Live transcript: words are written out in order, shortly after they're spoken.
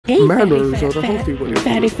Manners are the healthy way.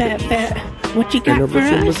 Fatty, fat, fat. What you got And for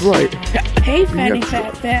everything us? was right. Hey, fatty,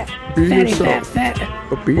 fat, fat. Be Fatty, yourself. fat, fat.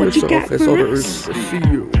 But be What you got yourself as for others us? see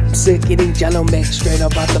you. Sick eating jello mix straight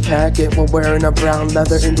up out the packet. While wearing a brown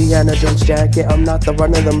leather Indiana Jones jacket. I'm not the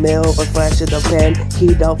run of the mill or flash of the pen.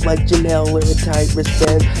 Keyed up like Janelle with a tight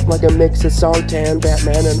wristband. Like a mix of Sartan,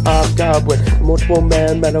 Batman, and Hobgoblin. Multiple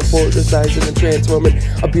man metaphoricizing a trans woman.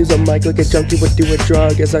 Abuse a mic like a junkie would do a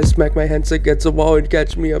drug. As I smack my hands against the wall and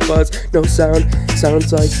catch me a buzz. No sound,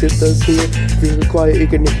 sounds like this does here. Feel quiet, you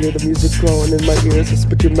can hear the music growing in my ears. I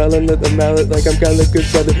spit your melon with a mallet like I'm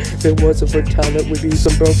Gallagher's brother. If it wasn't for talent, we'd be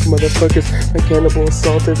some broke motherfuckers. My cannibal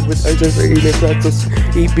assaulted with ISIS or eating pretzels.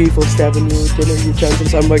 Eat beef or stabbing you with dinner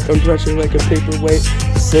utensils. I'm like under pressure like a paperweight.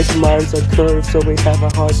 Sick minds are curved, so we have a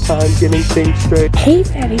hard time getting things straight. Hey,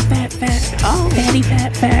 fatty, fat, fat. Oh, fatty,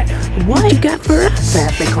 fat, fat. What you got for us?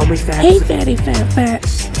 Fat, they call me fat. Hey, fatty, fat, fat.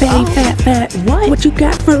 Fatty, fat, fat. What you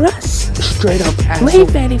got for us? Straight up Hey, asshole.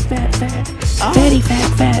 fatty, fat, fat. Fatty,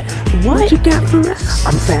 fat, fat. What you got for us?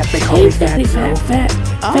 I'm fat, they call Hey, me fat. fatty, fat, fat.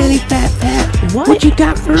 Fatty, fat, fat. What you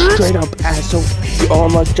got for us? Straight up asshole. Your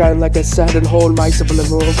arm like giant like a Saturn hold. My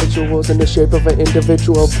subliminal visuals in the shape of an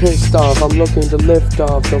individual pissed off. I'm looking to lift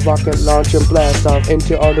off the rocket launch and blast off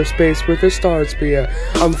into outer space where the stars be at.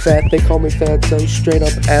 I'm fat, they call me fat, so straight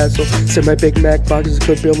up asshole. Say my Big Mac boxes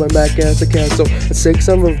could build my Mac as a castle. A sick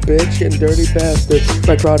son of a bitch and dirty bastard.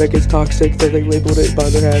 My product is toxic, so they labeled it by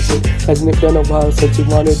the hazard. Hasn't it been a while since you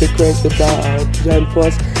wanted to crank the dial? 10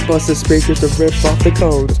 plus, bust the speakers to rip off the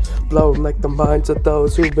codes. Blown like the minds of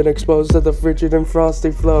those who've been exposed to the frigid and frosty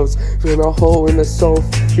flows. Feeling a hole in the soul,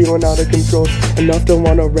 feeling out of control. Enough to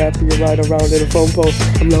wanna wrap you right around in a phone pole.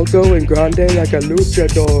 I'm loco and grande like a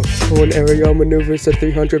luchador. Pulling aerial maneuvers at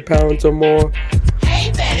 300 pounds or more.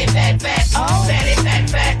 Hey, fatty, fat, fat. Oh, fatty, fat,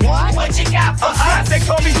 fat. What you got for us? They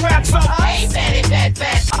call me fat, so Hey, fatty, fat,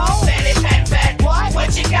 fat. Oh, fatty, fat, fat.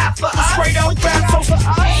 What you got for us? straight up fat, so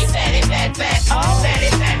Hey, fatty, fat, fat. Oh, fatty,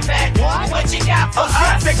 fat, fat. What you got for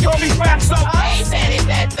us? they call me fat, so Hey, fatty,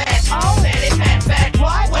 fat, fat. Oh, fatty, fat,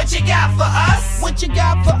 fat. What you got for us? What you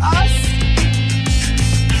got for us?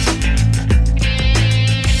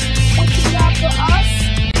 What you got for us?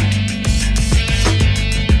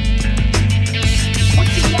 What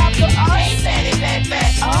you got for us? Hey, fatty, fat,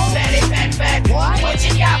 fat. Oh, fatty, fat, fat. What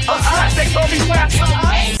you got for us? they call me fat, so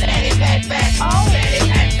Hey, fatty, fat, fat. Oh, fatty,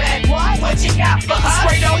 fat, fat. What you got for us?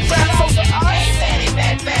 straight up fat, so Hey, fatty,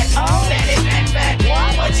 fat, fat. Oh, fatty, fat,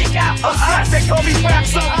 fat. What you got for us? they call me fat,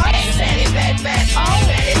 so Hey, fatty, fat, fat. Oh,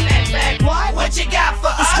 fatty, fat, fat. What you got for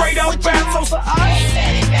us? straight up fat, so Hey,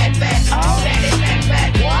 fatty, fat, fat. Oh, fatty, fat,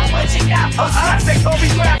 fat. What you got for us? they call me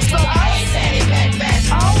fat, so Hey, fatty, fat, fat.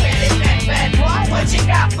 Oh, fatty, fat, fat. What you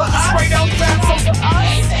got for us? straight up fat, so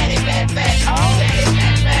Hey, fatty, fat, fat. Oh, fatty,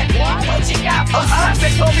 fat, fat. What you got for us?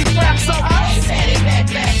 they call me fat, so Hey, fatty, fat,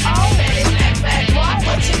 fat. Oh, fatty, fat, fat.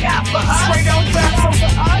 What you got for us? straight up fat, so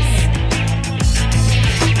Hey,